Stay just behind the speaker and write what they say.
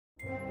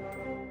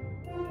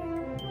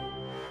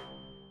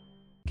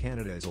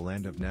Canada is a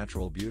land of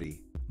natural beauty,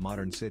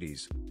 modern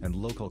cities, and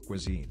local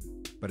cuisine.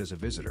 But as a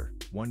visitor,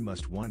 one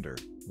must wonder,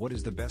 what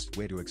is the best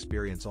way to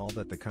experience all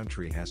that the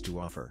country has to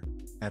offer?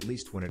 At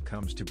least when it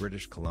comes to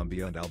British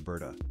Columbia and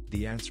Alberta,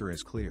 the answer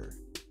is clear.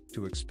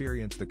 To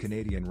experience the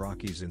Canadian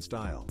Rockies in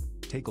style,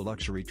 take a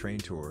luxury train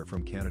tour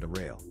from Canada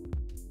Rail.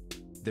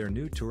 Their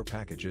new tour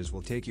packages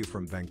will take you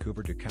from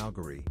Vancouver to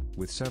Calgary,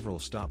 with several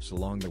stops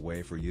along the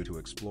way for you to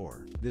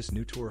explore. This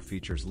new tour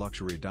features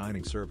luxury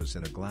dining service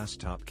in a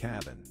glass-top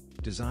cabin,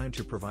 designed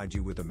to provide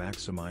you with a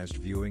maximized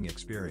viewing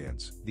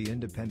experience. The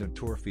independent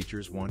tour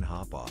features one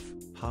hop-off,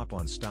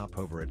 hop-on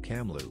stopover at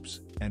Kamloops,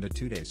 and a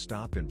 2-day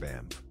stop in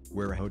Banff,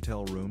 where a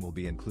hotel room will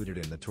be included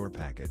in the tour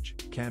package.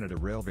 Canada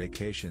Rail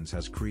Vacations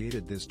has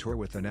created this tour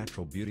with the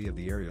natural beauty of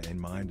the area in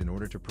mind in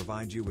order to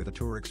provide you with a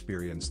tour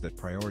experience that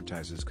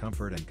prioritizes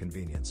comfort and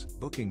convenience.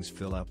 Bookings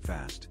fill up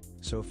fast,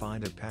 so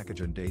find a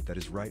package and date that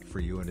is right for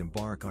you and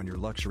embark on your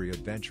luxury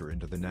adventure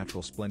into the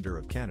natural splendor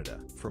of Canada.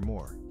 For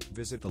more,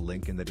 visit the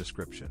link in the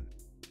description.